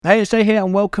Hey, it's Jay here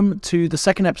and welcome to the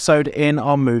second episode in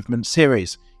our movement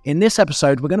series. In this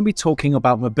episode, we're going to be talking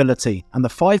about mobility and the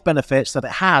 5 benefits that it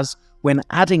has when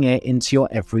adding it into your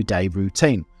everyday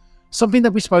routine. Something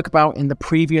that we spoke about in the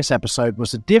previous episode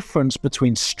was the difference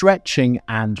between stretching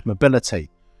and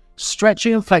mobility.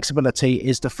 Stretching and flexibility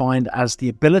is defined as the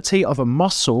ability of a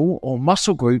muscle or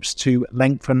muscle groups to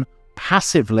lengthen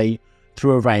passively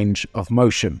through a range of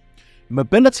motion.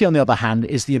 Mobility, on the other hand,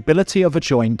 is the ability of a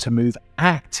joint to move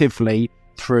actively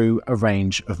through a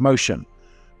range of motion.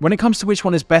 When it comes to which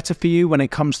one is better for you when it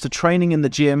comes to training in the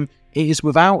gym, it is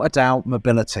without a doubt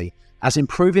mobility, as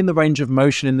improving the range of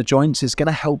motion in the joints is going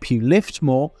to help you lift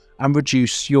more and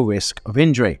reduce your risk of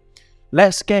injury.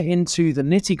 Let's get into the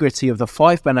nitty-gritty of the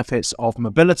 5 benefits of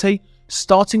mobility,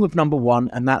 starting with number 1,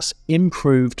 and that's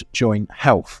improved joint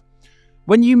health.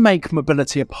 When you make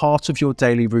mobility a part of your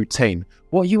daily routine,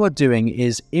 what you are doing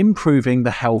is improving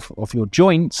the health of your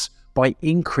joints by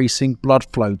increasing blood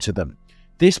flow to them.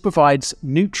 This provides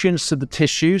nutrients to the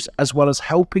tissues as well as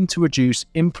helping to reduce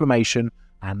inflammation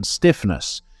and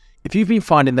stiffness. If you've been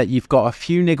finding that you've got a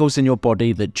few niggles in your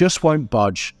body that just won't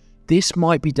budge, this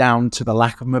might be down to the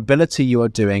lack of mobility you are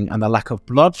doing and the lack of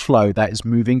blood flow that is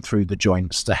moving through the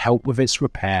joints to help with its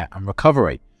repair and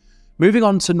recovery. Moving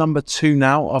on to number 2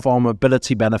 now of our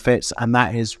mobility benefits, and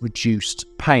that is reduced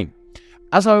pain.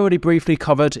 As I already briefly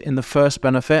covered in the first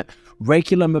benefit,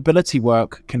 regular mobility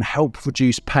work can help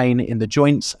reduce pain in the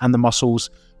joints and the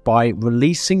muscles by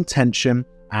releasing tension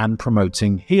and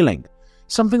promoting healing.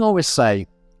 Something I always say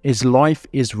is life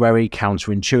is very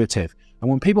counterintuitive,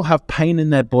 and when people have pain in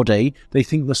their body, they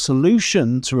think the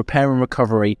solution to repair and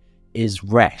recovery is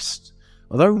rest.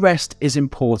 Although rest is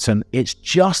important, it's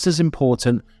just as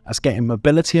important as getting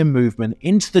mobility and movement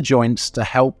into the joints to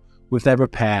help with their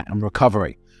repair and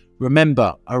recovery.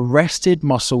 Remember, a rested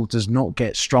muscle does not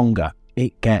get stronger,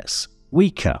 it gets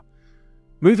weaker.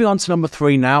 Moving on to number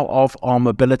 3 now of our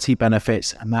mobility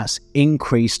benefits, and that's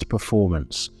increased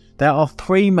performance. There are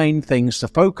 3 main things to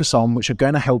focus on which are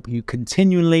going to help you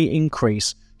continually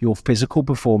increase your physical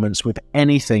performance with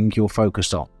anything you're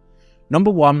focused on.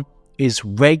 Number 1 is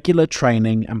regular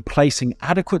training and placing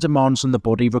adequate demands on the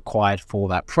body required for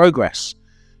that progress.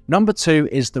 Number 2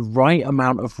 is the right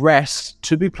amount of rest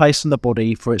to be placed on the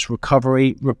body for its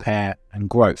recovery, repair, and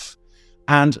growth.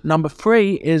 And number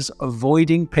 3 is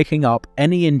avoiding picking up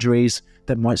any injuries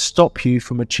that might stop you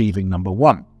from achieving number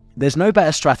 1. There's no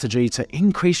better strategy to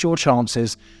increase your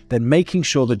chances than making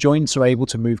sure the joints are able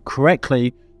to move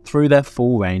correctly through their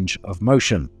full range of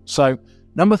motion. So,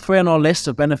 number 3 on our list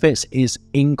of benefits is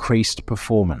increased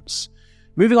performance.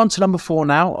 Moving on to number 4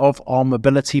 now of our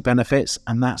mobility benefits,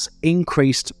 and that's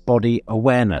increased body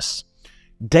awareness.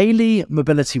 Daily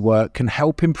mobility work can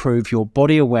help improve your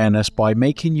body awareness by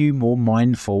making you more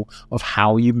mindful of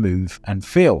how you move and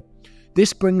feel.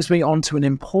 This brings me on to an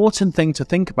important thing to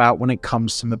think about when it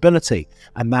comes to mobility,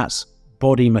 and that's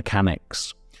body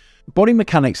mechanics. Body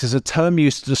mechanics is a term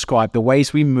used to describe the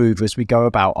ways we move as we go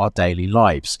about our daily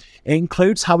lives. It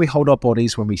includes how we hold our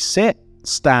bodies when we sit,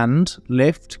 stand,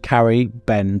 lift, carry,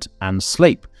 bend, and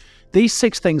sleep. These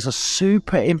 6 things are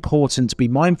super important to be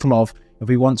mindful of if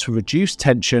we want to reduce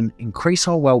tension, increase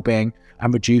our well-being,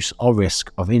 and reduce our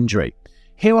risk of injury.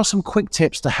 Here are some quick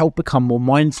tips to help become more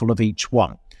mindful of each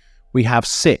one. We have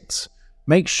sit.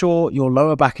 Make sure your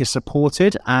lower back is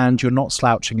supported and you're not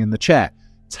slouching in the chair.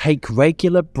 Take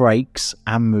regular breaks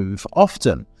and move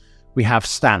often. We have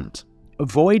stand.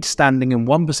 Avoid standing in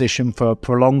one position for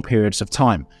prolonged periods of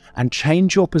time and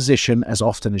change your position as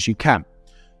often as you can.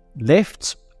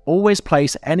 Lift. Always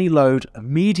place any load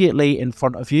immediately in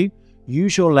front of you.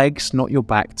 Use your legs, not your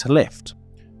back, to lift.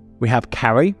 We have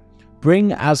carry.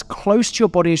 Bring as close to your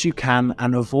body as you can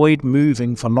and avoid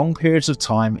moving for long periods of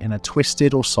time in a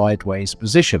twisted or sideways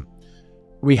position.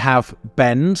 We have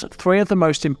bend. 3 of the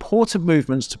most important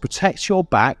movements to protect your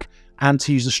back and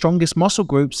to use the strongest muscle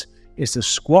groups is the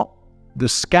squat, the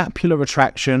scapular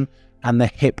retraction, and the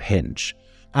hip hinge.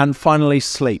 And finally,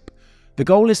 sleep. The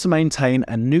goal is to maintain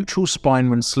a neutral spine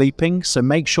when sleeping, so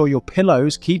make sure your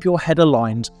pillows keep your head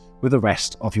aligned with the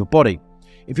rest of your body.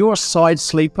 If you're a side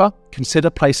sleeper, consider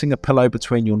placing a pillow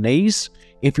between your knees.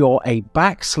 If you're a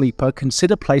back sleeper,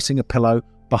 consider placing a pillow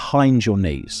behind your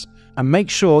knees. And make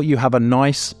sure you have a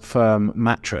nice, firm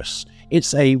mattress.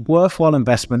 It's a worthwhile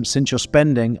investment since you're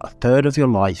spending a third of your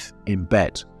life in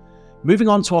bed. Moving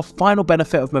on to our final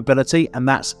benefit of mobility, and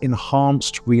that's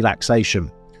enhanced relaxation.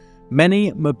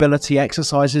 Many mobility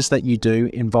exercises that you do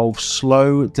involve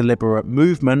slow, deliberate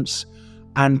movements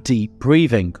and deep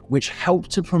breathing, which help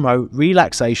to promote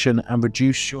relaxation and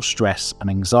reduce your stress and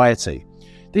anxiety.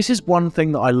 This is one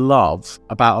thing that I love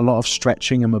about a lot of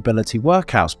stretching and mobility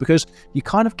workouts, because you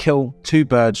kind of kill two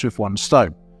birds with one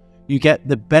stone. You get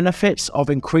the benefits of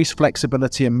increased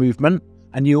flexibility and movement,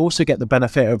 and you also get the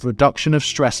benefit of reduction of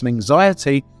stress and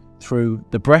anxiety through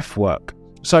the breath work.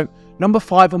 So number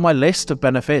 5 on my list of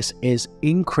benefits is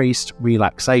increased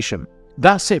relaxation.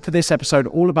 That's it for this episode,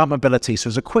 all about mobility. So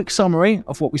as a quick summary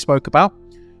of what we spoke about,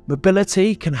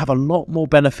 mobility can have a lot more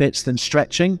benefits than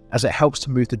stretching, as it helps to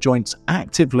move the joints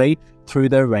actively through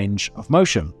their range of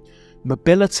motion.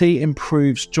 Mobility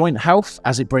improves joint health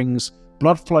as it brings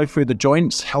blood flow through the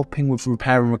joints, helping with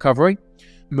repair and recovery.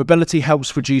 Mobility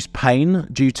helps reduce pain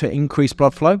due to increased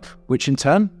blood flow, which in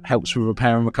turn helps with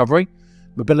repair and recovery.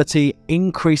 Mobility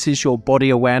increases your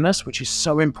body awareness, which is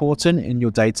so important in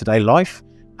your day-to-day life.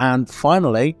 And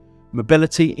finally,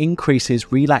 mobility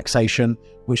increases relaxation,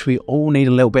 which we all need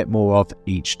a little bit more of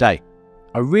each day.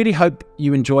 I really hope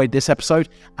you enjoyed this episode,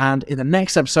 and in the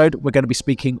next episode, we're going to be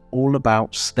speaking all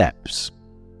about steps.